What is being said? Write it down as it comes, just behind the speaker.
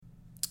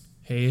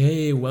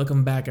Hey,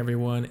 welcome back,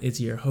 everyone.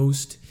 It's your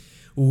host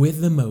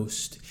with the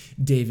most,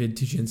 David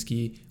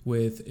Tuchinski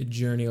with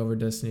Journey Over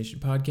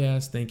Destination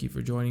podcast. Thank you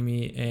for joining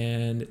me.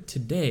 And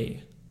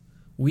today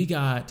we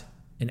got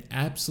an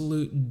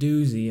absolute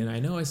doozy. And I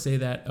know I say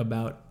that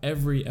about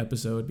every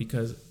episode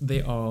because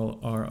they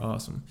all are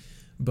awesome.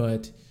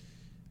 But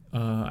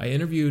I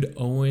interviewed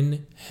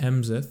Owen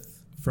Hemseth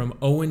from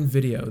Owen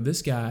Video.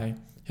 This guy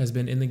has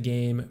been in the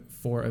game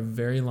for a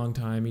very long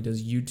time. He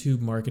does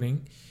YouTube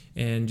marketing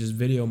and just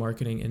video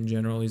marketing in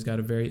general. He's got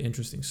a very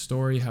interesting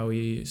story, how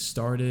he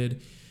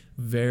started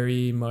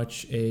very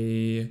much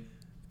a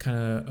kind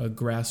of a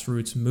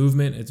grassroots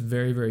movement. It's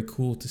very, very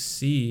cool to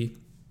see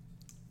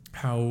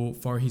how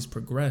far he's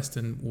progressed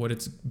and what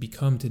it's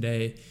become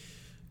today.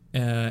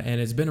 And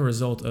it's been a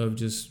result of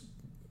just,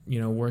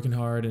 working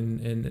hard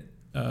and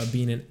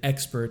being an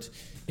expert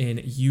in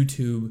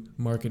YouTube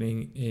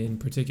marketing in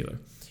particular.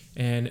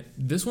 And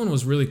this one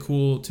was really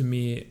cool to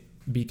me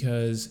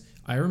because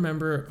I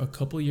remember a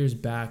couple years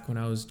back when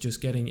I was just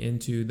getting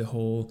into the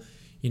whole,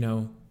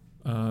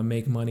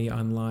 make money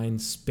online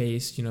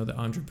space, the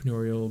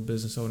entrepreneurial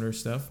business owner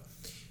stuff.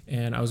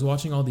 And I was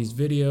watching all these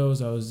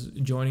videos. I was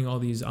joining all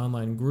these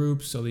online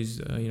groups, all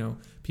these,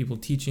 people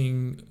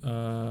teaching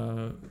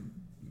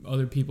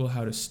other people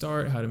how to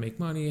start, how to make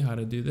money, how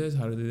to do this,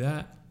 how to do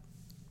that.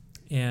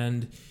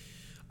 And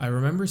I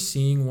remember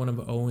seeing one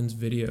of Owen's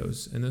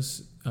videos, and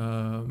this,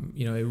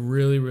 it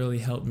really, really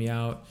helped me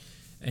out.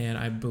 And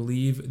I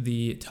believe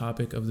the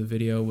topic of the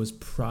video was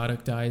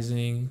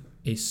productizing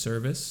a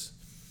service.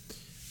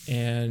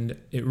 And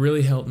it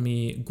really helped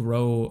me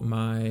grow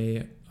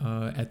my,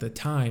 at the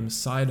time,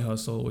 side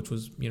hustle, which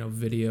was,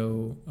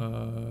 video,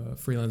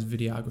 freelance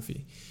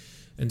videography.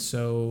 And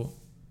so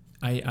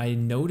I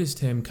noticed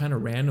him kind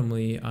of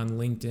randomly on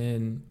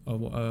LinkedIn a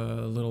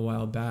little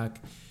while back.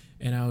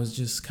 And I was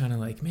just kind of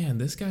like, man,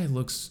 this guy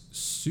looks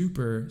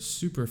super,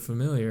 super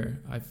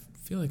familiar. I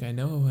feel like I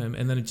know him.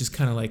 And then it just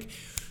kind of like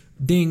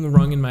ding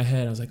rung in my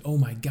head. I was like, oh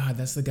my God,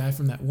 that's the guy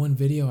from that one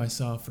video I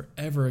saw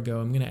forever ago.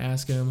 I'm going to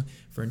ask him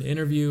for an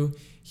interview.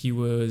 He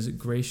was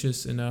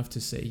gracious enough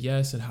to say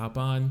yes and hop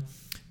on.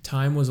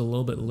 Time was a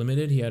little bit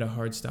limited. He had a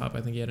hard stop.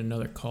 I think he had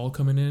another call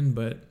coming in,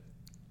 but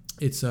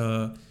it's,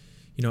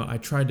 I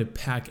tried to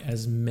pack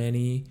as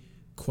many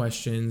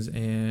questions,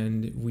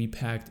 and we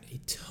packed a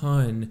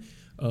ton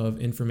of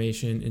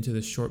information into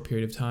this short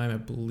period of time. I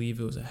believe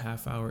it was a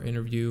half-hour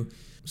interview.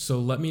 So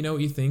let me know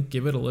what you think.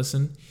 Give it a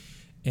listen.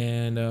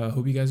 And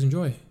hope you guys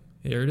enjoy.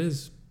 Here it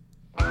is.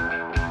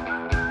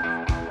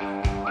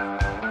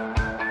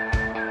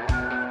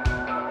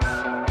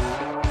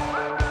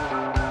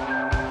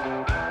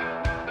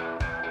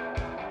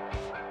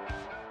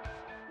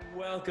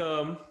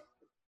 Welcome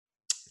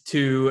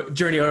to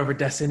Journey Over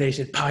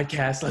Destination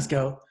podcast. Let's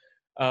go.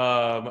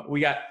 We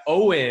got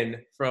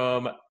Owen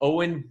from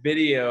Owen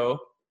Video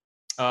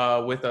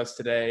with us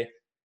today.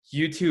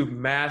 YouTube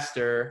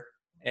master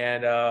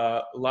and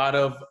a lot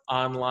of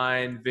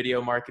online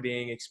video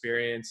marketing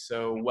experience.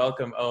 So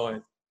welcome,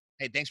 Owen.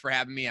 Hey, thanks for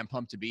having me. I'm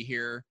pumped to be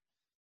here.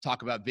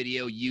 Talk about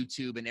video,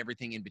 YouTube, and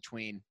everything in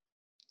between.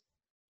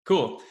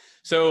 Cool.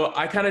 So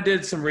I kind of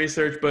did some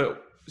research,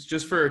 but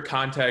just for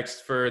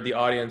context for the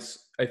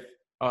audience,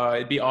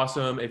 it'd be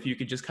awesome if you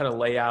could just kind of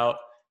lay out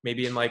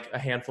maybe in like a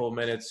handful of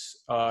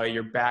minutes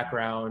your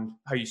background,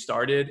 how you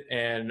started,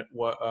 and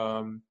what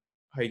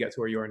how you got to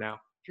where you are now.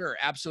 Sure,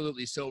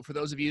 absolutely. So for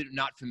those of you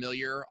not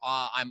familiar,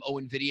 I'm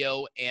Owen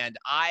Video, and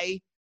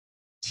I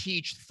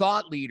teach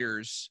thought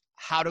leaders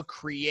how to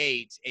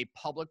create a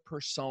public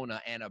persona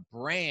and a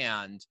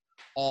brand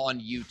on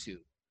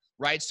YouTube,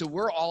 right? So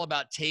we're all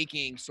about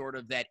taking sort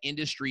of that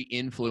industry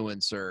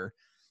influencer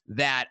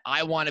that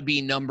I want to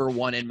be number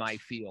one in my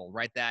field,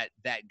 right? That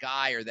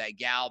guy or that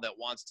gal that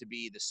wants to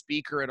be the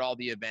speaker at all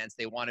the events.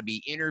 They want to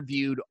be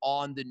interviewed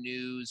on the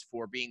news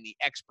for being the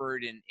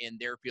expert in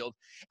their field.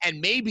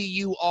 And maybe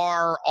you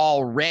are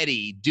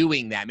already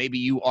doing that. Maybe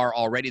you are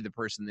already the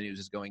person the news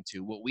is going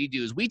to. What we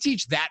do is we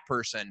teach that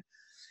person,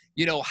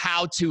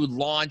 how to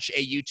launch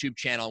a YouTube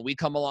channel. We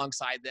come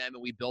alongside them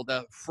and we build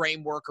a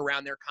framework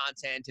around their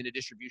content and a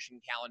distribution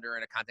calendar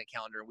and a content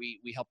calendar.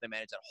 We help them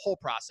manage that whole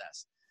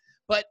process.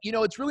 But,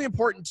 it's really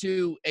important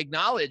to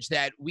acknowledge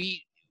that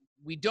we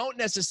don't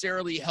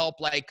necessarily help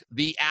like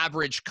the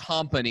average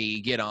company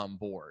get on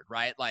board,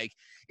 right? Like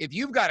if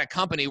you've got a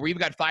company where you've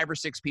got 5 or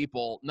 6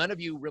 people, none of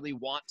you really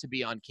want to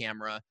be on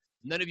camera.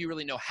 None of you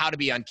really know how to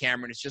be on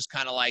camera. And it's just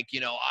kind of like,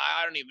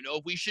 I don't even know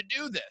if we should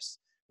do this,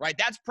 right?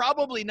 That's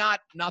probably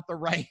not the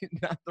right,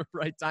 not the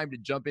right time to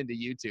jump into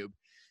YouTube.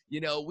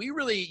 We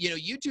really,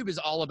 YouTube is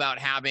all about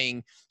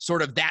having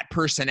sort of that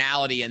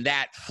personality and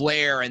that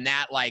flair and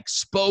that like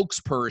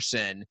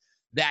spokesperson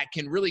that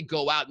can really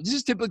go out. This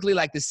is typically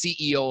like the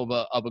CEO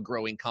of a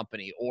growing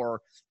company, or,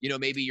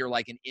 maybe you're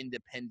like an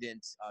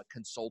independent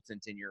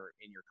consultant in your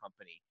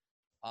company.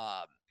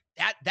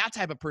 That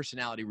type of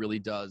personality really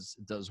does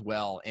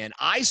well. And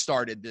I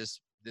started this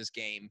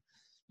game,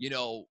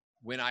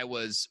 when I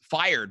was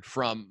fired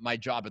from my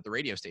job at the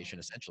radio station,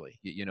 essentially.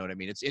 You know what I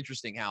mean? It's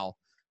interesting how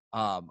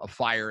a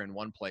fire in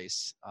one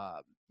place,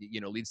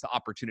 leads to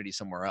opportunity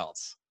somewhere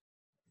else.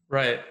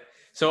 Right.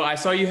 So I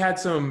saw you had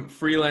some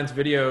freelance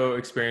video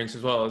experience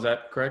as well. Is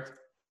that correct?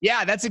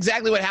 Yeah, that's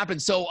exactly what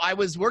happened. So I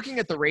was working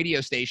at the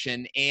radio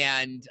station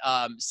and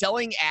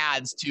selling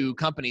ads to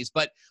companies.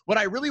 But what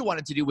I really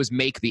wanted to do was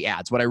make the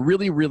ads. What I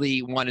really,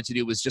 really wanted to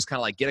do was just kind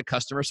of like get a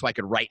customer so I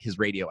could write his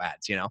radio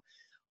ads,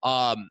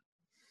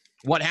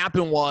 What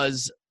happened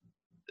was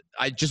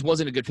I just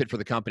wasn't a good fit for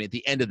the company. At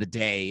the end of the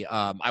day,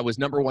 I was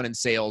number one in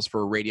sales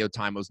for radio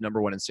time. I was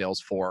number one in sales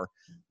for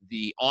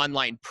the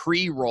online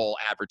pre-roll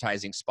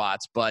advertising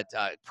spots, but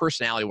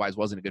personality-wise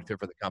wasn't a good fit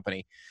for the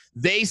company.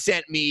 They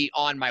sent me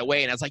on my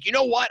way, and I was like, you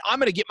know what? I'm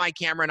going to get my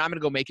camera, and I'm going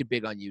to go make it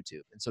big on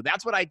YouTube. And so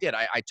that's what I did.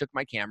 I took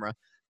my camera,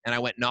 and I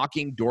went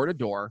knocking door to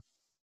door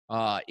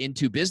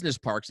into business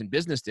parks and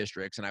business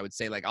districts, and I would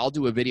say, like, I'll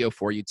do a video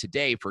for you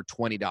today for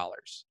 $20,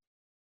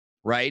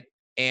 right?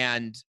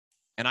 And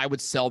I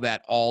would sell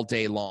that all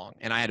day long.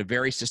 And I had a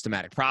very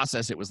systematic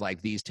process. It was like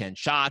these 10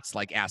 shots,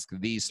 like ask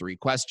these 3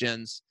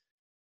 questions.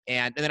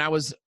 And then I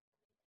was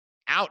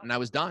out and I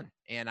was done.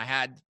 And I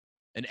had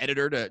an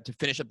editor to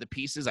finish up the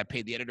pieces. I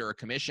paid the editor a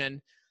commission.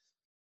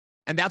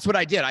 And that's what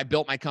I did. I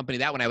built my company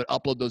that when I would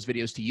upload those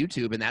videos to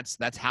YouTube. And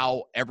that's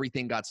how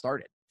everything got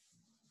started.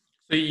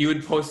 So you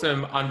would post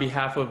them on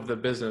behalf of the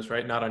business,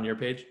 right? Not on your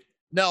page?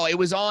 No, it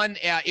was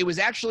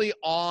actually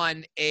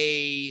on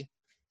a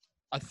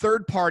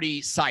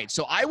third-party site.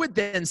 So I would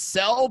then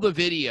sell the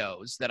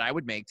videos that I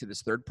would make to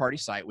this third-party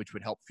site, which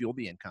would help fuel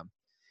the income.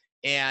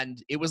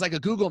 And it was like a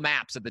Google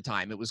Maps at the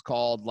time. It was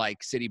called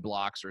like City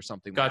Blocks or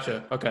something.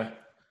 Gotcha. Like that. Okay.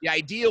 The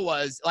idea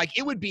was like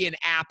it would be an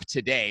app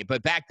today,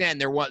 but back then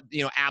there was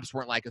apps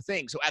weren't like a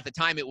thing. So at the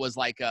time it was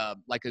like a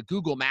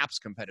Google Maps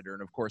competitor,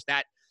 and of course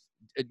that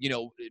it'd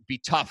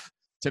be tough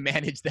to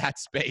manage that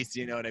space.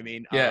 You know what I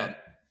mean? Yeah.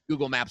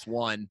 Google Maps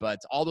won, but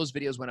all those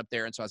videos went up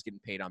there, and so I was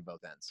getting paid on both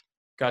ends.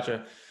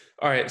 Gotcha.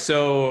 All right.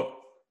 So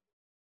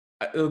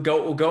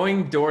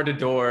going door to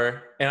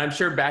door, and I'm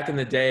sure back in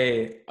the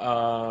day,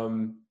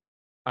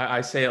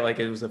 I say it like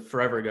it was a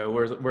forever ago,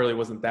 where it really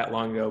wasn't that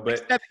long ago, but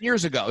like 7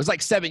 years ago. It was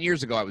like 7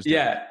 years ago I was doing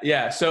it.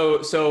 Yeah.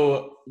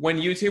 So when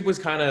YouTube was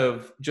kind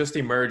of just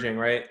emerging,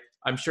 right?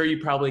 I'm sure you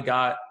probably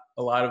got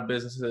a lot of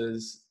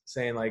businesses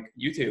saying like,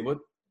 YouTube, what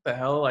the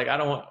hell? Like,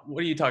 what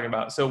are you talking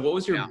about? So what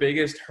was your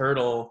biggest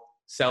hurdle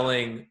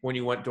selling when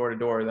you went door to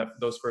door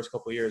those first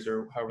couple of years,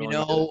 or however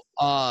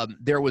long?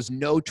 There was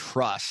no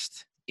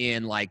trust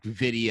in like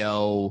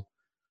video,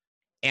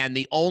 and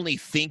the only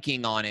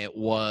thinking on it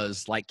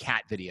was like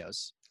cat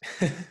videos.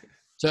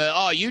 So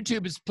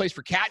YouTube is a place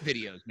for cat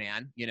videos,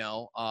 man.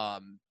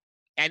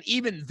 And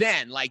even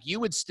then, like, you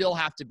would still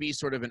have to be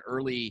sort of an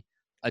early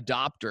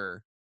adopter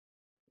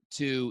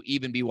to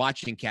even be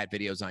watching cat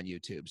videos on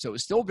YouTube. So it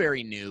was still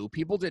very new.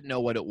 People didn't know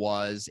what it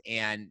was.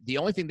 And the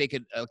only thing they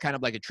could kind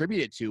of like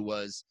attribute it to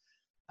was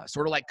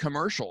sort of like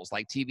commercials,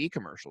 like TV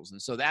commercials.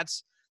 And so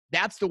that's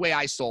the way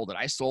I sold it.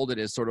 I sold it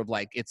as sort of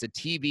like it's a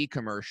TV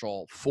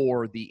commercial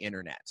for the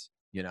internet,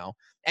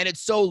 and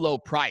it's so low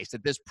priced.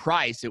 At this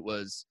price, it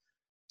was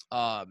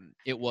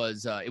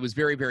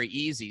very, very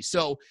easy.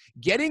 So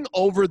getting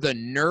over the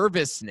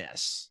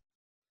nervousness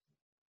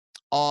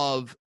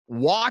of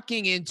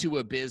walking into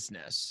a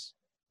business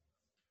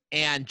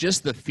and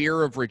just the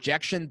fear of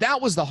rejection,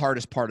 that was the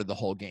hardest part of the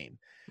whole game.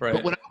 Right.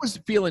 But when I was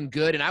feeling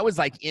good and I was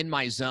like in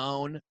my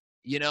zone,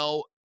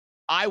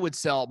 I would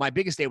sell, my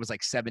biggest day was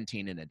like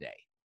 17 in a day.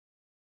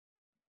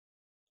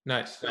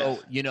 Nice. So,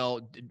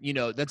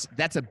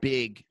 that's a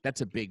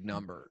big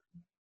number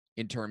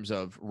in terms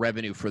of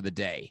revenue for the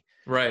day.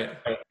 Right.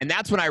 And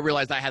that's when I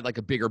realized I had like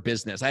a bigger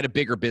business. I had a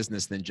bigger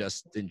business than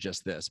just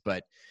this.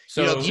 But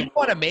so if you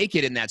want to make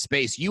it in that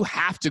space, you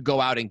have to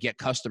go out and get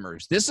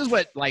customers. This is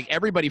what like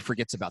everybody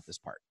forgets about this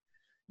part.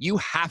 You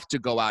have to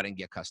go out and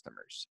get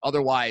customers.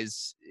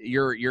 Otherwise,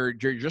 you're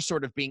just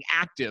sort of being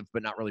active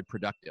but not really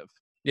productive.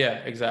 Yeah,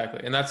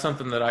 exactly. And that's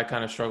something that I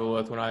kind of struggle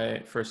with when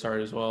I first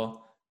started as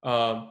well.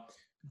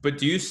 But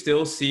do you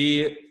still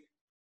see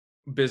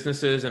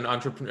businesses and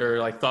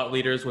like thought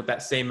leaders with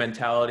that same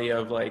mentality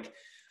of like,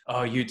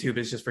 oh, YouTube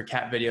is just for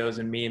cat videos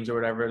and memes or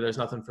whatever. There's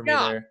nothing for me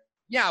there.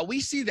 Yeah, we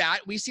see that.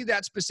 We see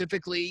that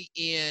specifically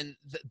in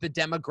the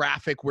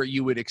demographic where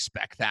you would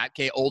expect that.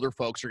 Okay, older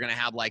folks are going to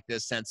have like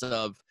this sense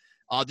of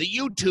the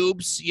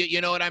YouTubes,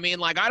 you know what I mean?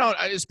 Like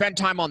I spend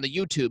time on the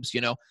YouTubes,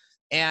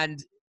 and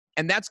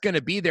that's going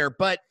to be there.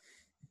 But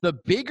the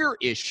bigger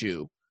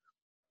issue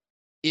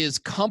is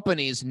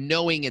companies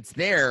knowing it's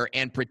there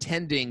and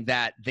pretending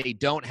that they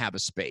don't have a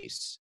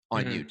space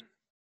on YouTube.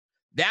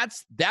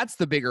 That's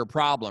the bigger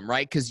problem,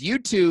 right? Because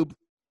YouTube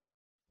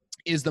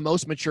is the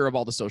most mature of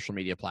all the social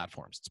media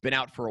platforms. It's been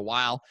out for a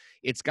while.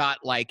 It's got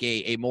like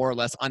a more or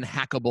less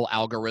unhackable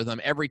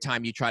algorithm. Every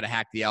time you try to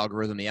hack the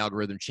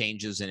algorithm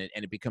changes and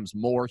it becomes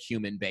more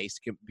human-based.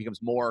 It becomes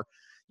more,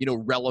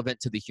 relevant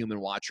to the human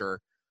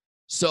watcher.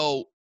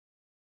 So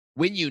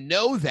when you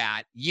know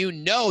that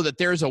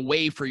there's a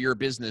way for your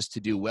business to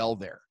do well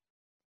there.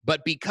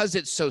 But because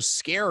it's so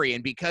scary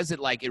and because it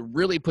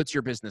really puts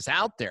your business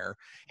out there,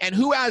 and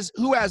who has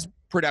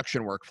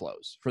production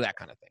workflows for that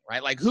kind of thing,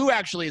 right? Like who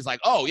actually is like,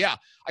 oh yeah,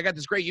 I got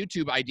this great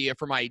YouTube idea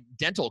for my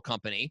dental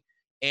company,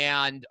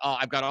 and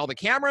I've got all the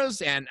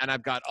cameras and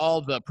I've got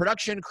all the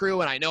production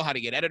crew and I know how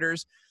to get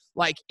editors.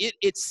 Like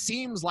it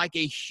seems like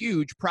a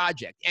huge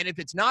project. And if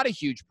it's not a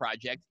huge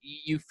project,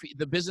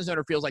 the business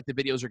owner feels like the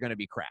videos are going to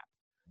be crap.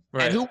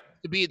 Right. And who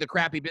wants to be the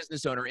crappy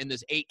business owner in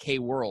this 8K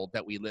world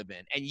that we live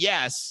in? And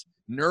yes,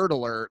 nerd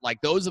alert,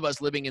 like those of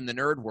us living in the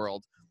nerd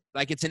world,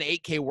 like it's an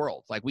 8K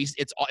world. Like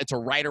it's a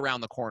right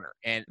around the corner.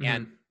 And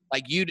and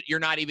like you're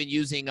not even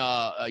using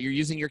you're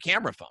using your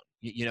camera phone.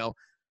 You know,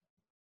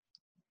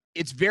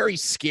 it's very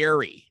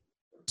scary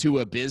to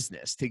a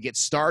business to get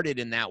started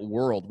in that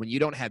world when you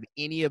don't have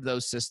any of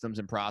those systems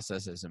and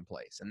processes in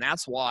place. And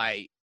that's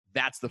why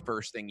that's the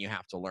first thing you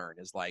have to learn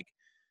is like,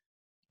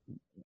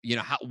 you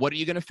know, what are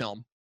you going to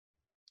film?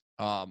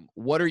 How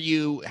are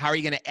you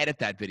going to edit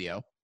that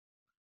video?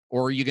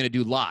 Or are you going to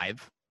do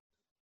live?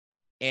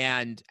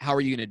 And how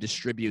are you going to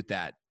distribute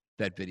that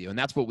video? And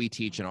that's what we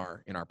teach in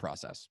our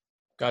process.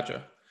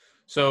 Gotcha.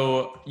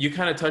 So you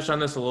kind of touched on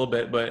this a little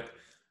bit, but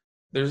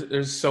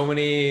there's so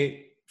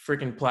many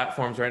freaking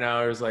platforms right now.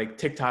 There's like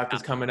TikTok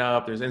is coming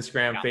up. There's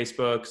Instagram,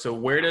 Facebook. So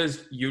where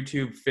does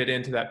YouTube fit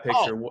into that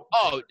picture?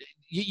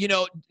 You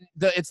know,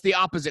 it's the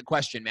opposite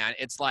question, man.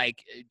 It's like,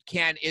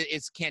 can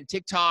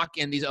TikTok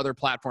and these other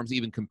platforms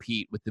even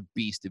compete with the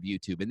beast of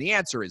YouTube? And the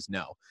answer is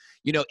no.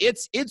 You know,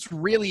 it's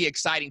really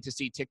exciting to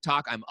see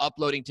TikTok. I'm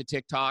uploading to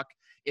TikTok.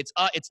 It's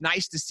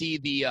nice to see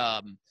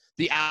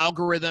the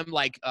algorithm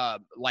like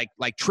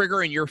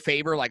trigger in your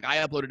favor. Like I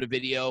uploaded a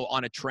video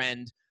on a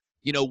trend,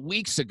 you know,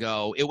 weeks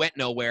ago. It went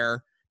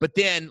nowhere, but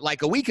then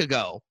like a week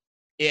ago,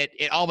 it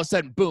all of a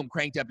sudden, boom,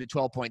 cranked up to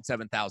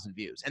 12.7 thousand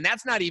views. And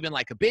that's not even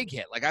like a big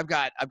hit. Like I've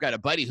got a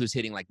buddy who's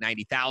hitting like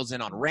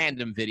 90,000 on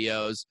random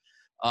videos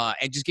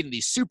and just getting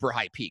these super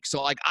high peaks.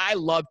 So like I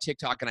love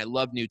TikTok and I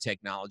love new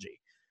technology.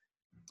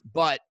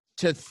 But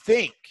to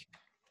think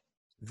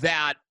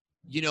that,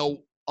 you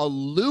know, a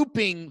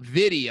looping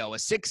video, a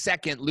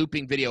 6-second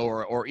looping video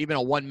or even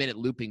a 1-minute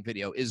looping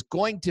video is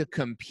going to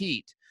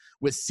compete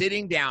with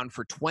sitting down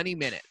for 20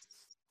 minutes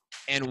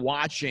and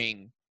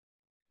watching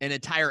an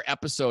entire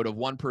episode of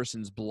one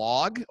person's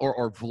blog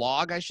or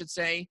vlog, I should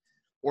say,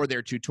 or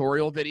their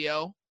tutorial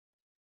video.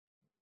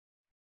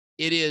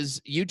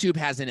 YouTube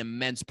has an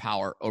immense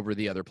power over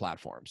the other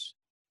platforms.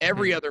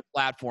 Every other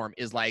platform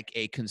is like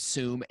a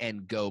consume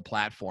and go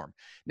platform.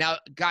 Now,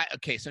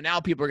 so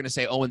now people are going to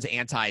say, Owen's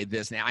anti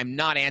this. Now, I'm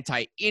not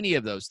anti any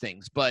of those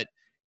things, but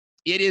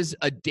it is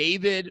a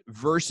David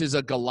versus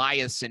a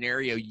Goliath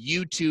scenario.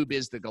 YouTube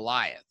is the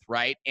Goliath,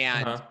 right?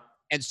 And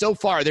so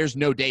far, there's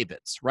no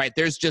Davids, right?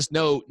 There's just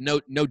no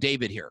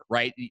David here,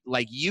 right?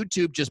 Like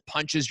YouTube just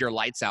punches your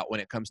lights out when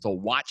it comes to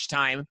watch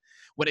time,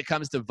 when it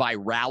comes to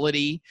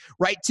virality,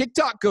 right?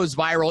 TikTok goes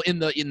viral in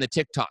the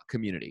TikTok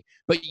community,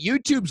 but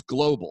YouTube's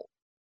global.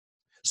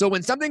 So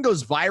when something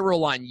goes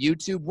viral on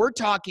YouTube, we're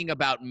talking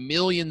about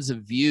millions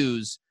of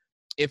views,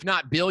 if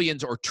not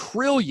billions or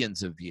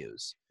trillions of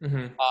views,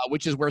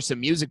 which is where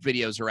some music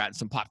videos are at and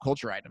some pop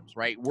culture items,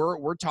 right?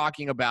 We're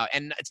talking about,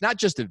 and it's not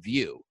just a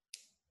view.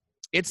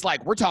 It's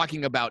like we're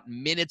talking about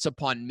minutes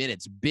upon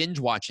minutes, binge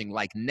watching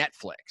like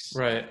Netflix.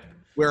 Right.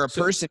 Where a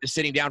person is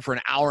sitting down for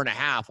an hour and a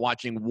half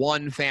watching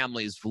one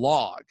family's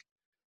vlog.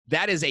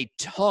 That is a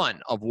ton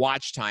of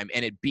watch time,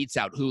 and it beats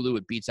out Hulu.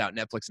 It beats out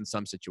Netflix in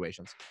some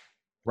situations.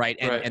 Right.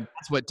 And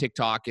that's what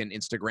TikTok and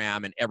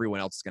Instagram and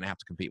everyone else is going to have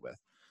to compete with.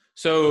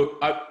 So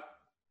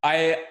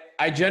I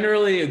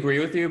generally agree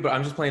with you, but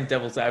I'm just playing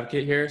devil's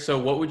advocate here. So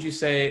what would you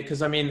say?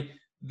 Because I mean,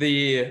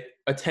 the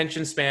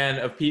attention span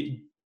of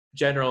people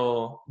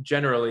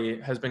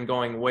generally has been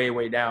going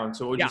way down.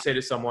 So what would you say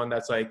to someone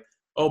that's like,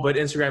 oh, but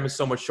Instagram is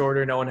so much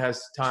shorter, no one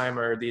has time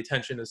or the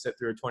attention to sit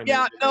through a 20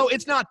 minute video? No,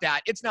 it's not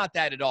that. It's not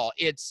that at all.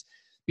 It's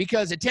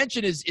because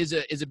attention is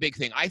a big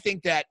thing. I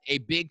think that a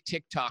big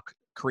TikTok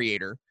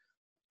creator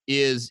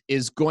is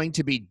going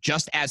to be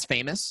just as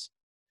famous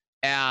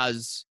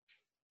as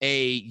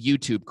a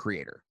YouTube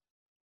creator.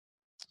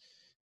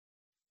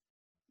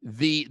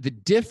 The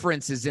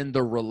difference is in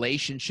the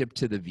relationship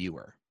to the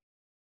viewer,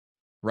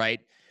 right?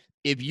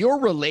 If your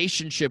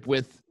relationship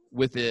with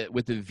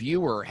the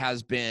viewer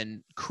has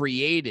been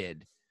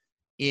created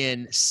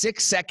in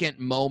 6-second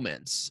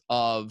moments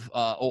of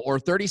or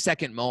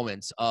 30-second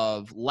moments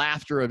of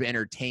laughter, of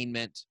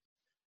entertainment,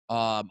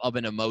 of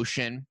an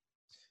emotion,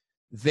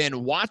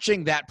 then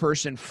watching that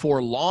person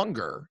for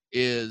longer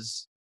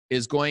is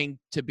going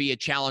to be a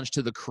challenge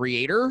to the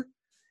creator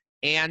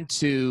and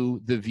to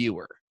the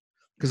viewer.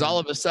 Because all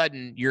of a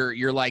sudden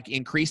you're like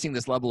increasing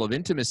this level of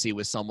intimacy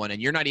with someone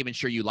and you're not even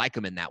sure you like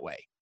them in that way.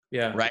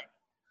 Yeah. Right.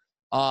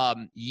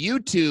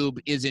 YouTube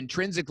is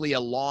intrinsically a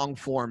long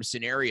form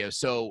scenario.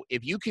 So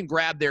if you can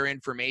grab their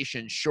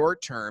information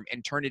short term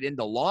and turn it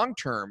into long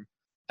term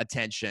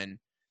attention,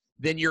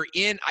 then you're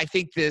in, I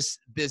think, this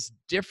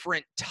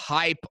different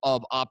type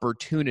of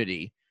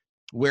opportunity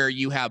where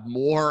you have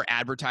more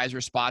advertiser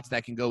spots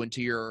that can go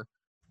into your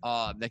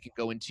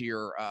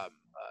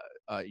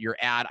your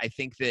ad. I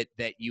think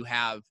that you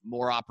have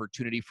more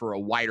opportunity for a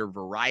wider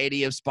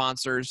variety of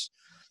sponsors.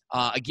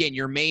 Again,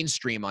 you're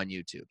mainstream on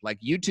YouTube. Like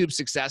YouTube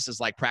success is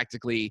like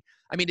practically,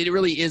 I mean, it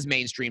really is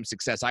mainstream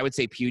success. I would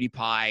say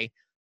PewDiePie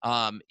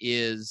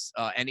is,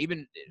 and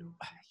even,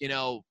 you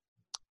know,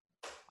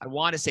 I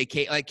want to say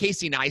like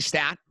Casey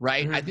Neistat,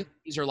 right? I think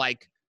these are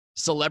like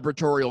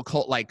celebratorial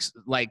cult,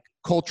 like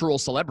cultural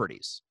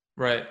celebrities.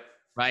 Right.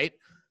 Right.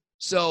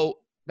 So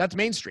that's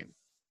mainstream,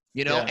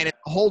 you know, and it's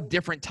a whole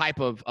different type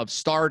of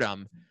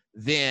stardom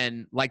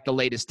than like the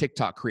latest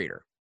TikTok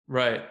creator.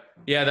 Right.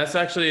 Yeah, that's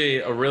actually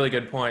a really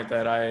good point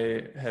that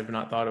I have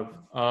not thought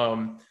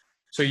of.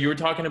 So you were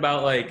talking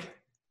about like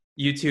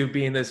YouTube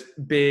being this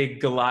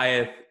big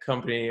Goliath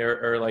company,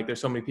 or like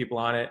there's so many people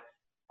on it.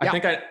 I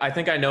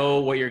think I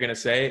know what you're gonna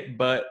say,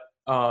 but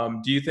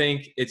do you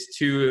think it's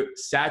too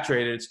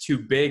saturated? It's too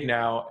big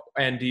now,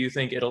 and do you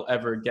think it'll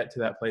ever get to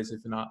that place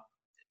if not?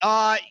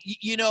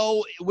 You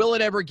know, will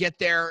it ever get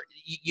there?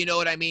 You know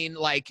what I mean?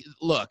 Like,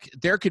 look,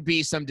 there could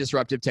be some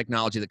disruptive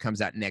technology that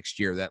comes out next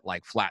year that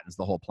like flattens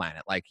the whole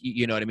planet. Like,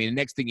 you know what I mean? The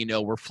next thing you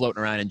know, we're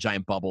floating around in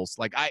giant bubbles.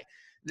 Like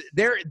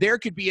there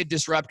could be a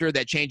disruptor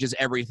that changes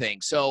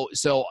everything. So,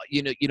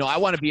 you know, I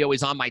want to be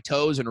always on my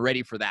toes and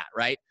ready for that.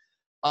 Right.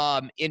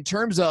 In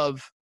terms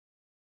of,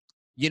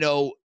 you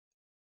know,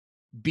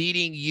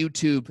 beating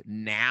YouTube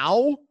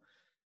now,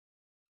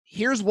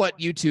 here's what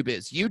YouTube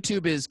is.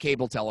 YouTube is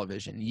cable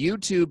television.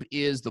 YouTube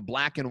is the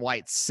black and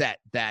white set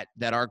that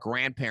our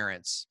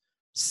grandparents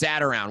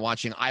sat around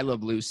watching I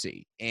Love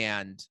Lucy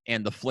and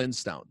the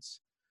Flintstones,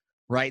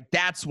 right?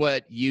 That's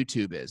what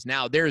YouTube is.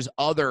 Now, there's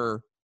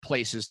other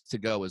places to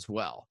go as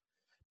well,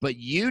 but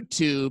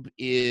YouTube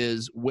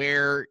is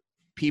where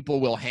people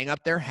will hang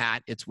up their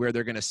hat. It's where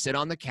they're going to sit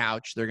on the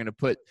couch. They're going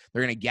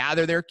to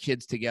gather their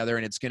kids together,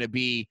 and it's going to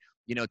be,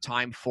 you know,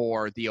 time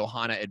for the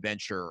Ohana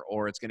adventure,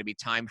 or it's going to be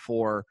time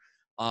for,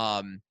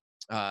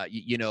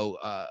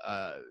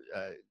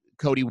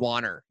 Cody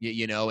Warner,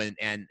 you know,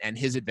 and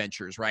his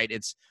adventures, right?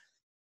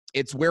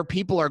 It's where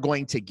people are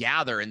going to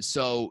gather. And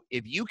so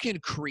if you can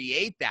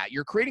create that,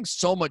 you're creating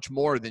so much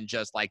more than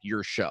just like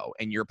your show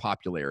and your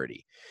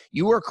popularity.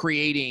 You are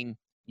creating,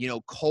 you know,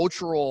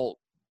 cultural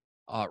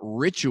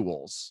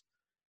rituals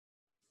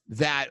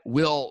that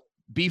will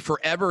be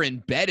forever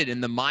embedded in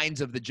the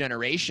minds of the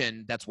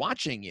generation that's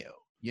watching you.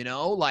 You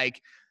know,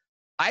 like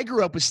I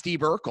grew up with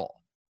Steve Urkel,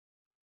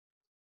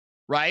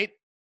 right?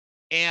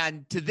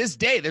 And to this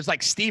day, there's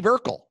like Steve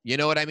Urkel, you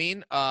know what I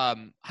mean?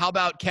 How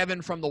about Kevin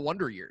from the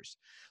Wonder Years?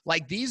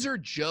 Like these are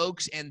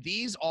jokes, and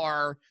these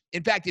are,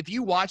 in fact, if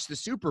you watch the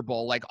Super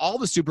Bowl, like all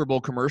the Super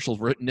Bowl commercials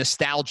were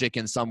nostalgic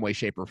in some way,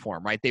 shape, or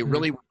form, right? They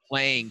really were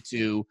playing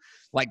to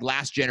like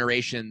last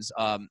generation's,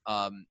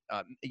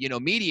 you know,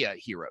 media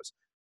heroes.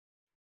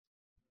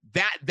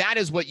 That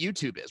is what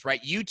YouTube is,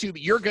 right? YouTube,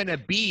 you're going to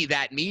be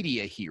that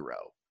media hero.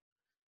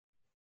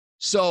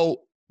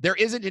 So there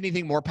isn't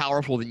anything more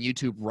powerful than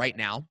YouTube right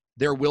now.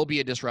 There will be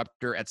a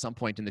disruptor at some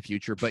point in the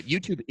future, but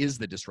YouTube is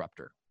the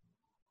disruptor.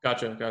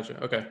 Gotcha.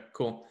 Okay,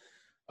 cool.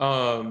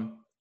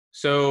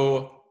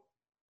 So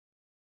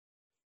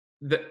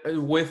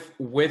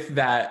with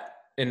that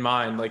in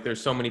mind, like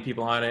there's so many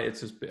people on it.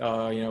 It's just, you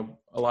know,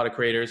 a lot of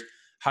creators.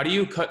 How do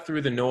you cut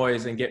through the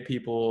noise and get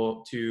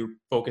people to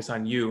focus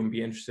on you and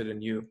be interested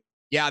in you?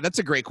 Yeah, that's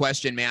a great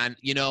question, man.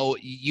 You know,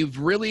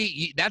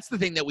 that's the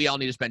thing that we all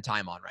need to spend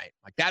time on, right?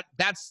 Like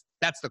that's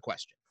the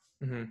question,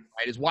 right?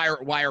 Is why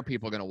are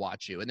people going to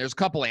watch you? And there's a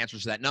couple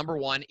answers to that. Number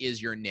one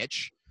is your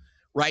niche,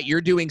 right? You're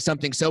doing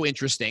something so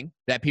interesting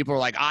that people are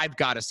like, I've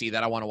got to see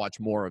that. I want to watch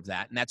more of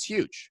that. And that's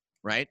huge,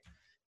 right?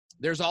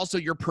 There's also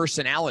your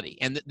personality.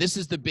 And this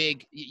is the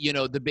big, you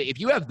know, if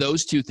you have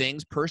those two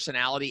things,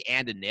 personality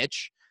and a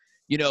niche,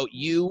 you know,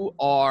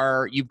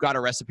 you've got a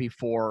recipe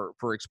for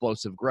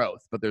explosive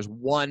growth. But there's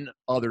one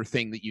other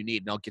thing that you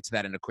need, and I'll get to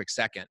that in a quick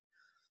second.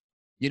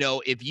 You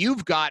know, if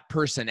you've got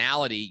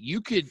personality,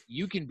 you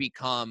can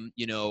become,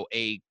 you know,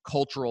 a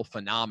cultural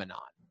phenomenon.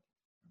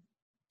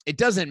 It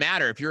doesn't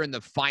matter if you're in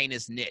the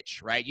finest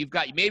niche, right?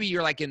 Maybe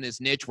you're like in this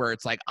niche where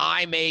it's like,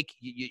 I make,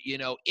 you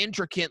know,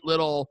 intricate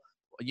little,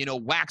 you know,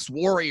 wax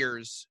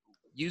warriors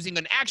using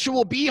an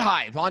actual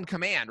beehive on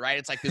command, right?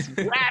 It's like this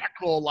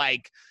radical,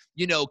 like,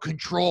 you know,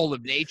 control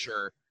of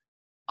nature.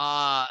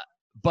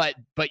 But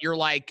you're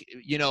like,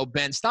 you know,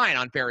 Ben Stein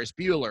on Ferris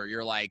Bueller.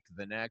 You're like,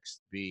 the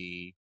next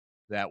bee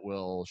that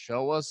will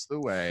show us the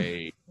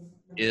way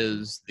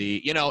is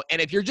the, you know, and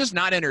if you're just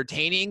not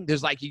entertaining,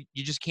 there's like, you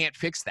just can't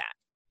fix that.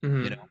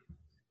 You know,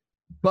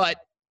 but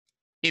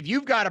if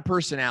you've got a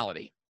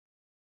personality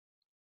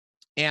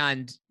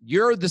and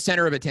you're the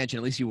center of attention,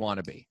 at least you want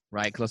to be,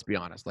 right? 'Cause let's be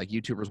honest, like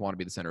YouTubers want to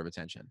be the center of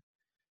attention.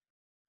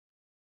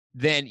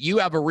 Then you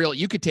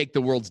could take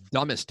the world's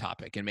dumbest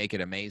topic and make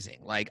it amazing.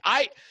 Like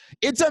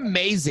it's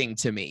amazing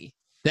to me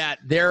that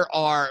there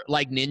are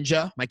like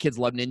Ninja. My kids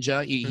love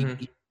Ninja.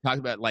 He talks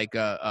about like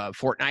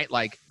Fortnite.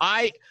 Like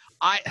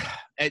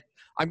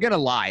I'm going to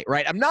lie,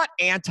 right? I'm not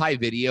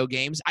anti-video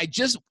games.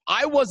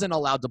 I wasn't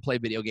allowed to play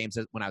video games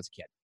when I was a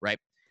kid, right?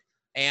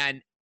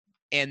 And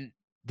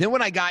then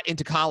when I got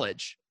into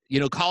college,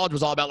 college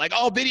was all about like,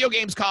 oh, video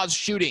games cause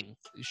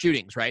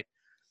shootings, right?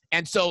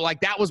 And so like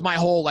that was my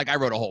whole, like I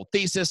wrote a whole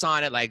thesis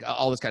on it, like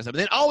all this kind of stuff.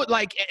 And then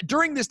like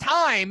during this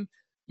time,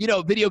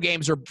 video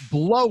games are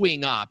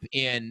blowing up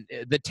in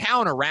the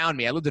town around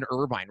me. I lived in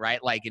Irvine,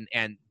 right? Like,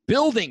 and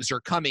buildings are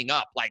coming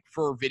up like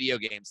for video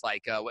games,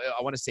 like I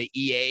want to say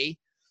EA,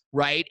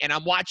 right? And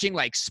I'm watching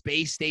like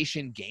Space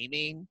Station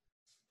Gaming,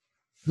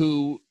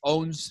 who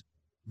owns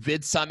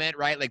VidSummit,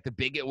 right? Like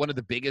one of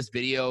the biggest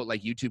video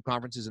like YouTube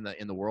conferences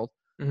in the world.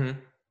 Mm-hmm.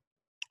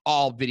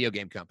 All video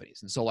game companies.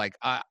 And so like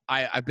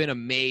I've been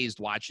amazed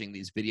watching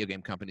these video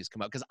game companies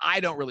come up because I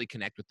don't really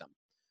connect with them.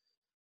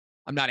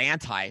 I'm not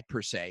anti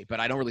per se,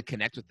 but I don't really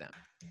connect with them.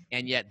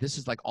 And yet this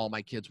is like all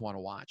my kids want to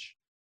watch.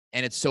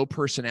 And it's so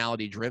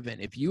personality driven.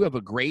 If you have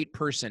a great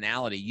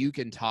personality, you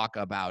can talk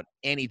about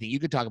anything. You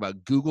could talk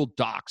about Google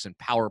Docs and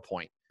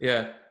PowerPoint.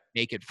 Yeah.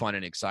 Make it fun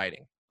and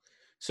exciting.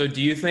 So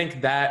do you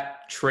think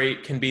that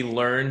trait can be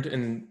learned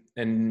and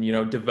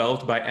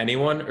developed by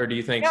anyone, or do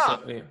you think?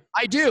 Yeah.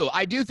 I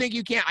do think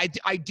you can.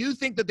 I do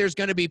think that there's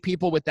going to be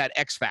people with that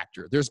X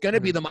factor. There's going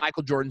to be the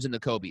Michael Jordans and the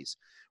Kobes,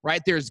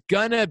 right? There's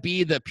going to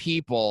be the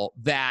people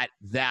that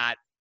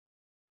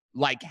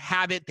like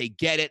have it, they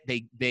get it,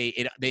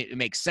 it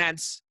makes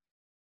sense,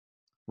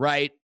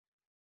 right?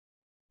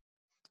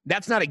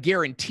 That's not a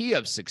guarantee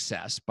of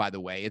success, by the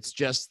way. It's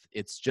just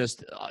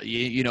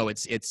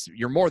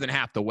you're more than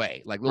half the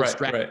way. Like little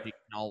strategy,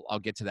 right. I'll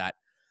get to that.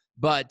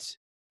 But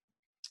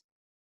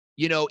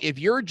if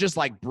you're just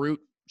like brute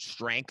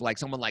strength, like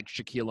someone like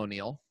Shaquille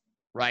O'Neal,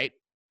 right?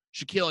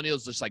 Shaquille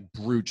O'Neal's just like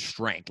brute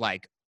strength,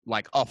 like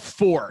a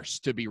force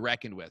to be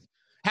reckoned with.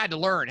 Had to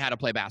learn how to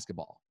play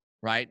basketball,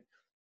 right?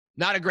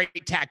 Not a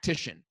great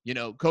tactician.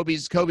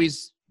 Kobe's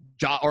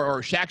job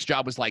or Shaq's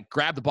job was like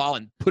grab the ball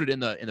and put it in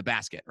the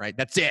basket, right?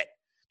 That's it.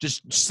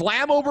 Just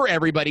slam over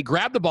everybody,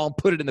 grab the ball and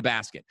put it in the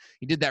basket.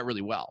 He did that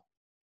really well.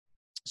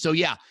 So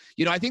yeah,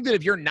 I think that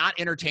if you're not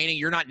entertaining,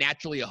 you're not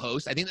naturally a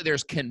host. I think that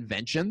there's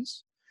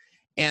conventions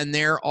and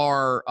there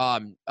are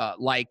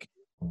like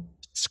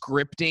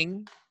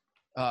scripting.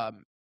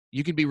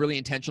 You can be really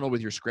intentional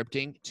with your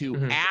scripting to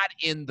add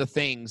in the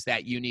things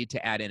that you need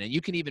to add in. And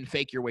you can even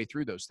fake your way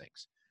through those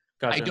things.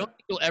 Gotcha. I don't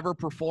think you'll ever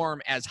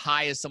perform as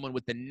high as someone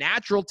with the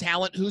natural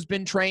talent who's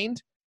been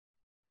trained,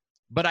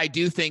 but I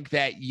do think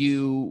that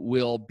you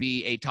will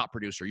be a top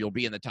producer. You'll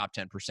be in the top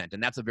 10%,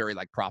 and that's a very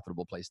like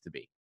profitable place to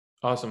be.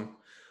 Awesome.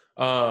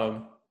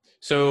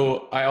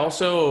 So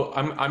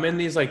I'm in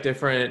these like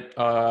different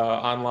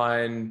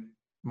online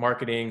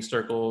marketing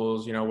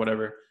circles,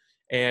 whatever.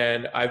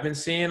 And I've been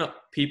seeing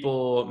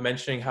people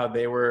mentioning how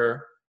they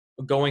were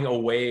going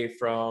away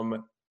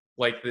from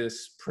like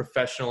this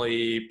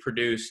professionally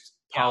produced,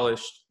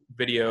 polished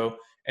video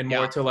and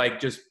more to like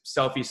just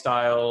selfie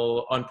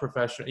style,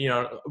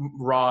 unprofessional,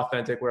 raw,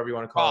 authentic, whatever you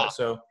want to call it.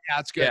 So yeah,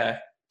 that's good. Yeah.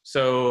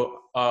 So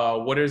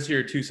what is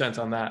your 2 cents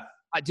on that?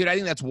 Dude, I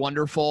think that's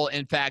wonderful.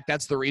 In fact,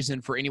 that's the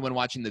reason for anyone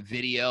watching the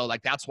video.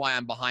 Like that's why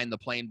I'm behind the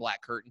plain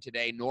black curtain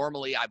today.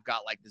 Normally I've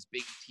got like this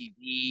big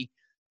TV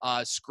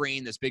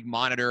screen, this big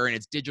monitor, and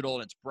it's digital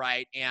and it's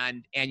bright.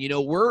 And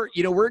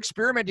we're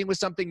experimenting with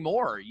something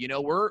more.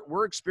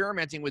 We're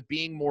experimenting with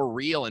being more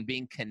real and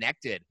being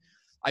connected.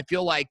 I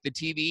feel like the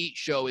TV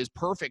show is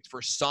perfect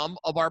for some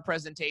of our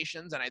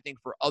presentations, and I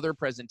think for other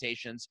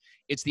presentations,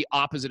 it's the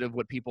opposite of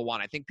what people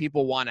want. I think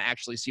people want to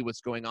actually see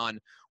what's going on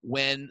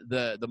when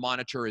the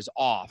monitor is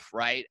off,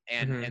 right?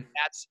 And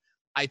that's,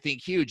 I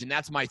think, huge. And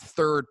that's my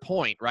third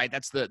point, right?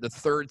 That's the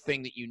third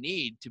thing that you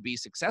need to be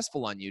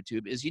successful on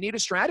YouTube is you need a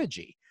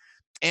strategy.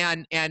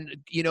 And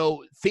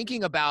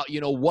thinking about,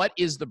 what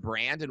is the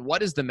brand and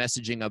what is the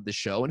messaging of the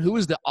show and who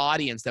is the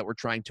audience that we're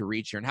trying to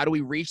reach here and how do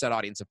we reach that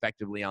audience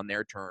effectively on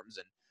their terms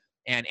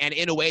and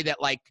in a way that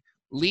like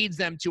leads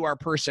them to our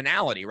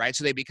personality, right?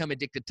 So they become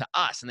addicted to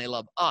us and they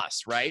love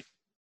us, right?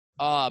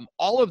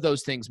 All of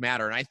those things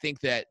matter. And I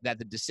think that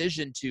the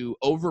decision to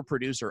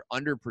overproduce or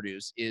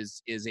underproduce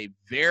is a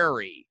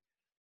very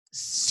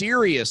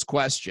serious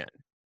question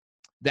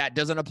that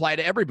doesn't apply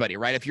to everybody,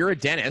 right? If you're a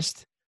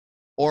dentist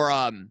or,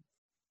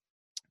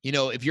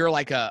 if you're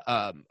like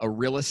a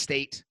real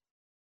estate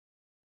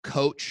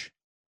coach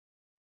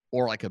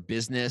or like a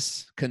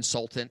business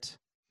consultant,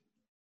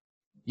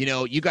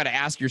 you got to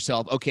ask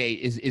yourself, okay,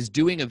 is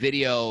doing a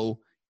video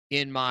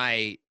in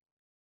my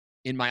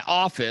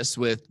office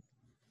with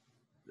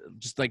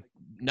just like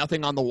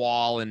nothing on the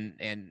wall and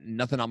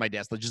nothing on my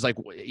desk, just like,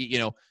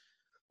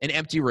 an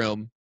empty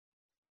room,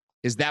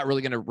 is that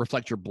really going to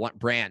reflect your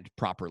brand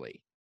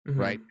properly?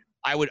 Right?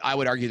 I would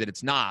argue that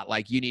it's not.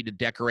 Like you need to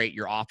decorate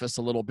your office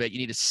a little bit. You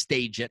need to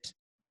stage it,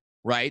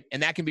 right?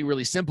 And that can be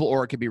really simple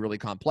or it can be really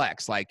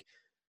complex. Like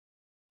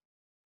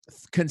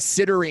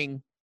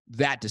considering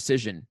that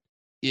decision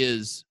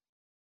is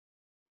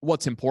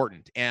what's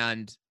important.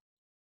 And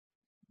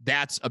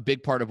that's a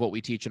big part of what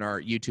we teach in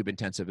our YouTube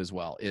intensive as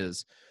well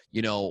is,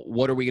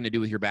 what are we going to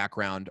do with your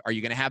background? Are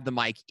you going to have the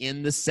mic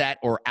in the set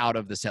or out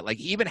of the set? Like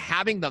even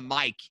having the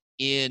mic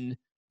in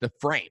the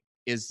frame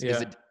is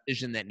a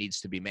decision that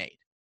needs to be made.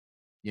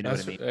 You know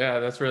what I mean? Yeah,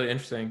 that's really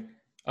interesting.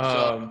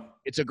 Um,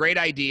 it's a great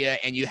idea,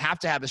 and you have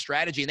to have a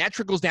strategy, and that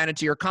trickles down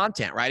into your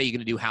content, right? Are you going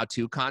to do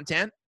how-to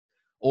content,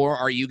 or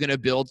are you going to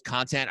build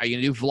content? Are you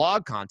going to do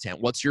vlog content?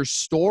 What's your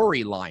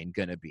storyline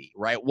going to be,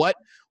 right?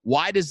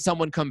 Why does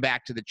someone come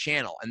back to the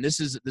channel? And this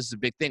is a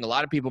big thing. A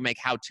lot of people make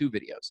how-to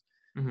videos.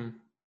 mm-hmm.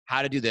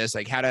 How to do this,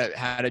 like how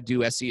to do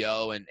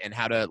SEO and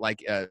how to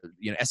like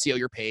SEO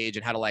your page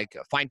and how to like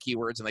find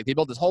keywords, and like they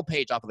build this whole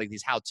page off of like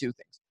these how-to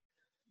things.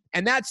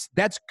 And that's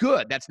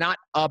good. That's not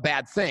a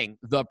bad thing.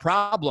 The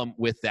problem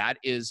with that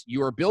is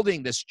you are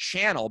building this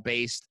channel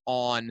based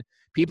on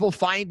people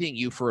finding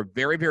you for a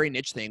very, very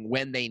niche thing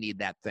when they need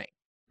that thing.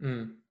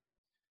 Mm.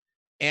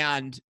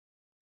 And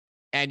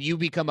you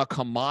become a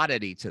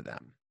commodity to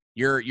them.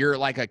 You're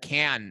like a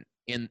can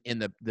in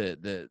the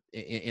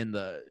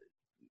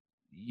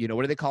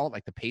what do they call it?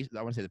 Like I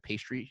want to say the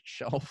pastry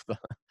shelf,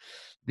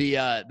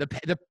 the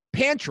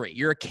pantry.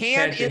 You're a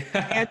can in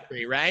the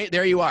pantry, right?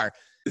 There you are.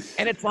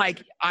 And it's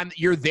like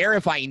you're there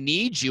if I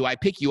need you. I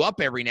pick you up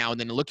every now and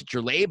then and look at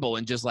your label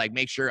and just like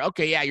make sure,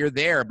 okay, yeah, you're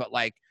there. But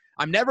like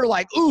I'm never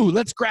like, ooh,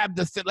 let's grab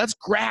that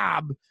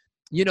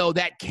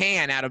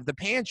can out of the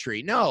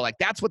pantry. No, like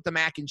that's what the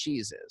mac and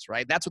cheese is,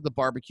 right? That's what the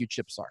barbecue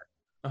chips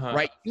are,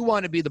 right? You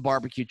want to be the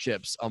barbecue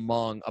chips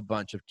among a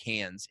bunch of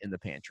cans in the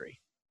pantry.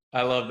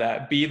 I love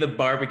that. Be the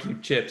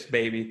barbecue chips,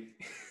 baby.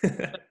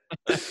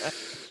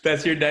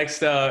 That's your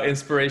next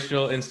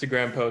inspirational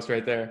Instagram post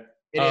right there.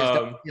 It is.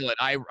 Don't feel it.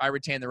 I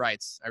retain the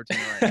rights.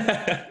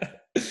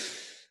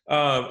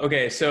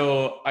 Okay,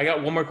 so I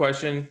got one more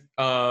question.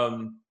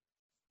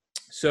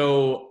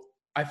 So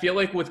I feel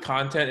like with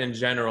content in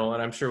general,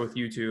 and I'm sure with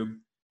YouTube,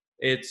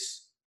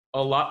 it's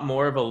a lot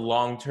more of a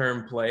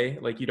long-term play.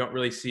 Like you don't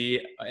really see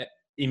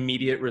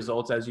immediate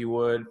results as you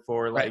would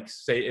for like,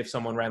 say if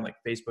someone ran like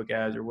Facebook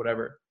ads or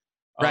whatever.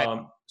 Right.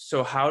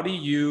 So how do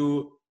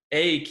you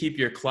keep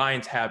your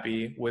clients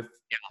happy with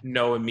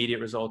no immediate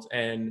results,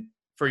 and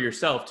for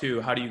yourself too,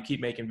 how do you keep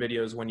making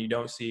videos when you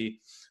don't see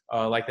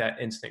like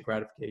that instant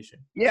gratification?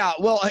 Yeah,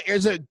 well,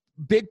 there's a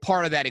big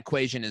part of that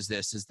equation is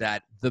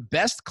that the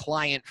best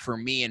client for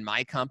me in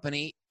my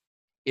company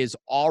is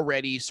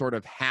already sort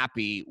of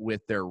happy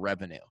with their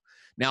revenue.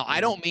 Now, I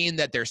don't mean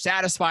that they're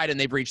satisfied and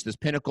they've reached this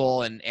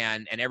pinnacle and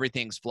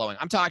everything's flowing.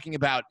 I'm talking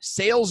about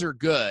sales are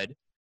good,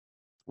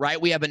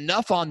 right? We have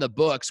enough on the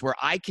books where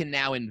I can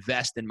now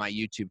invest in my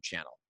YouTube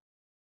channel,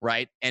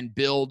 right? And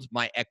build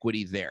my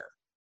equity there.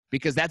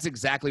 Because that's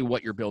exactly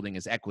what you're building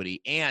is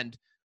equity. And,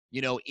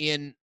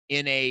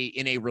 in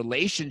a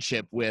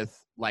relationship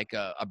with like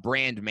a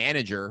brand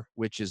manager,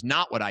 which is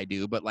not what I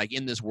do, but like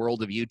in this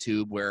world of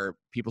YouTube where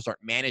people start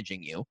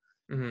managing you,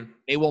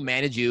 they will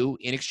manage you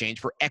in exchange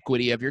for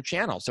equity of your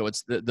channel. So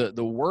it's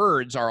the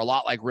words are a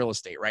lot like real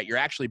estate, right? You're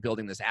actually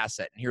building this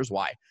asset. And here's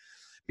why.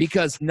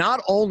 Because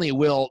not only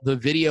will the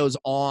videos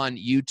on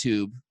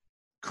YouTube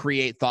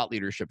create thought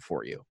leadership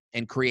for you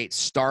and create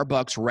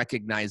Starbucks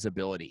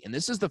recognizability. And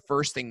this is the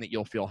first thing that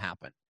you'll feel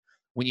happen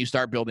when you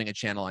start building a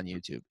channel on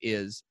YouTube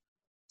is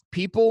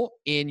people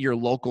in your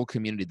local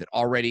community that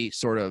already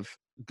sort of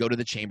go to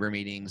the chamber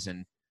meetings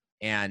and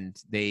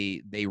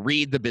they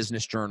read the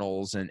business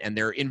journals and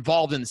they're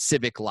involved in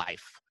civic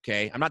life.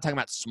 Okay. I'm not talking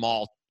about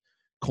small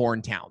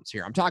corn towns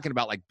here. I'm talking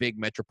about like big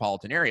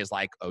metropolitan areas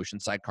like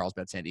Oceanside,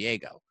 Carlsbad, San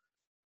Diego,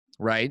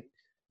 right?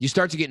 You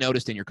start to get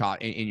noticed in your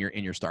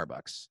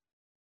Starbucks.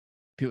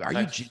 People,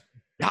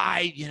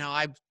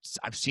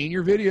 I've seen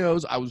your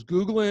videos. I was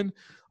Googling,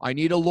 I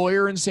need a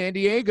lawyer in San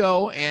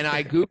Diego, and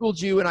I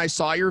Googled you and I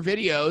saw your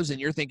videos, and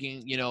you're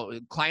thinking,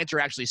 clients are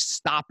actually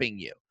stopping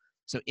you.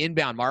 So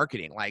inbound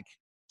marketing, like,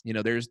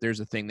 there's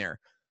a thing there.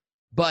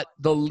 But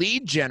the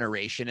lead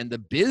generation and the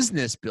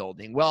business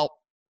building, well,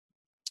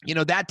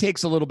 that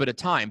takes a little bit of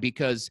time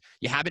because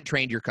you haven't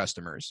trained your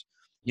customers.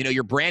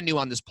 You're brand new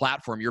on this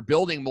platform. You're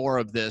building more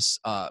of this,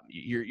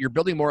 you're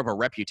building more of a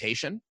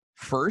reputation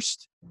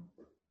first.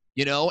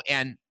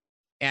 And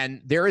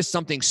there is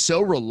something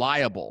so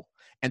reliable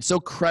and so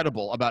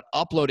credible about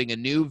uploading a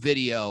new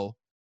video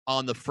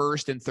on the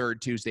first and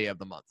third Tuesday of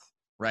the month,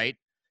 right?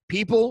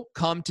 People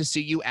come to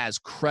see you as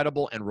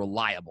credible and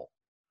reliable.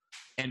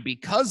 And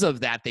because of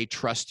that, they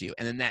trust you.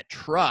 And then that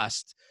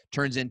trust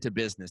turns into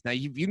business. Now,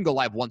 you can go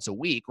live once a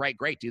week, right?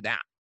 Great, do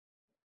that.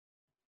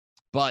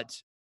 But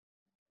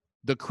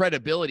the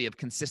credibility of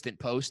consistent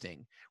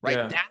posting, right?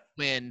 Yeah. That's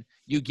when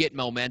you get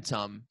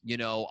momentum.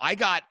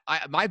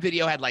 My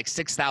video had like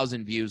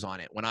 6,000 views on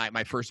it when I got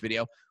my first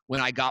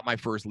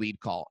lead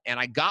call. And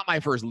I got my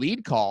first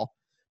lead call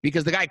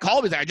because the guy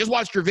called me and said, I just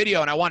watched your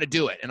video and I want to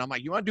do it. And I'm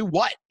like, you want to do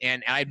what?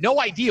 And I had no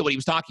idea what he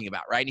was talking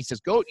about, right? And he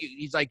says,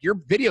 he's like, your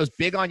video is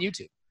big on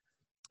YouTube.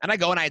 And I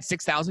go and I had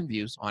 6,000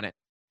 views on it.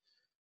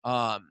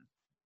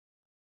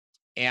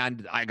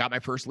 And I got my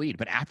first lead.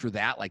 But after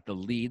that, like the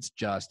leads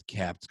just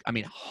kept,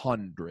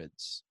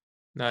 hundreds.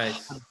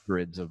 Nice.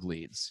 Hundreds of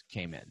leads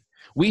came in.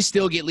 We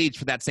still get leads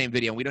for that same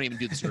video and we don't even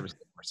do the service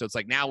anymore. So it's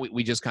like now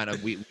we just kind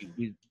of, we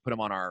put them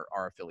on our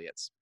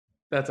affiliates.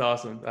 That's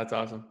awesome. That's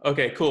awesome.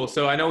 Okay, cool.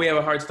 So I know we have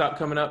a hard stop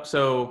coming up.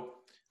 So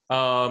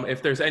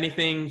if there's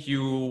anything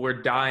you were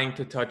dying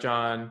to touch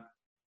on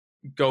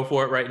go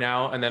for it right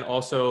now, and then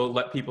also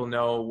let people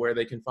know where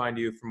they can find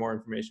you for more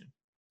information.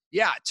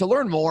 Yeah, to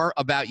learn more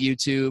about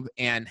YouTube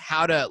and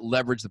how to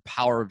leverage the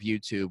power of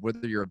YouTube,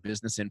 whether you're a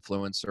business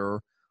influencer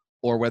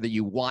or whether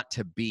you want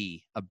to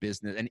be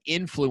an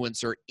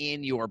influencer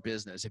in your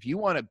business. If you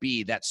want to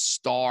be that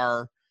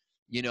star,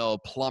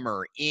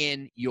 plumber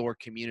in your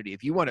community,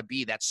 if you want to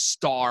be that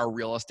star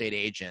real estate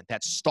agent,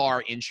 that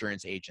star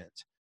insurance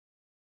agent,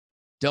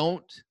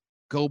 don't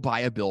go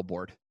buy a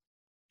billboard,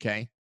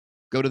 okay?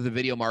 Go to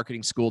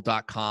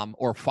thevideomarketingschool.com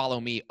or follow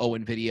me,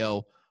 Owen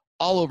Video,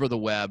 all over the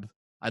web.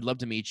 I'd love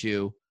to meet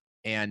you,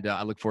 and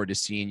I look forward to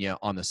seeing you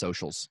on the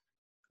socials.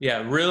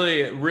 Yeah,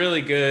 really,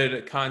 really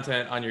good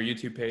content on your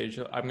YouTube page.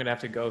 I'm going to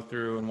have to go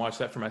through and watch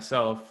that for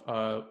myself.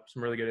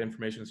 Some really good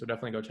information, so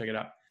definitely go check it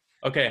out.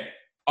 Okay,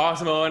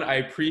 awesome, Owen. I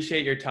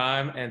appreciate your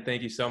time, and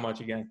thank you so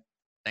much again.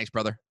 Thanks,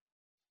 brother.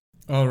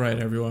 All right,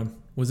 everyone.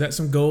 Was that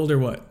some gold or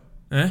what?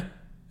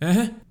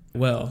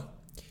 Well,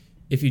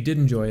 if you did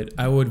enjoy it,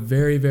 I would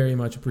very, very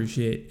much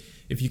appreciate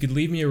if you could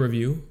leave me a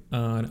review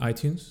on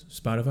iTunes,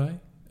 Spotify,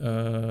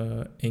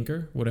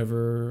 Anchor,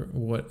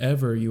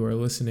 whatever you are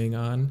listening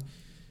on,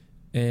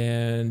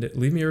 and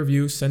leave me a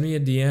review, send me a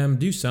DM,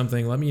 do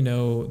something. Let me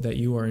know that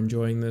you are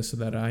enjoying this so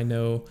that I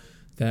know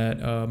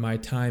that my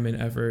time and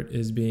effort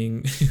is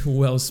being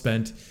well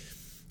spent.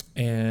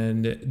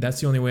 And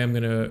that's the only way I'm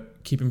going to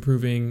keep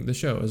improving the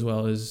show, as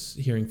well as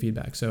hearing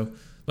feedback. So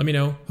let me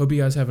know. Hope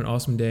you guys have an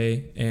awesome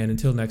day. And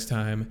until next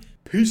time,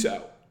 peace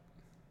out.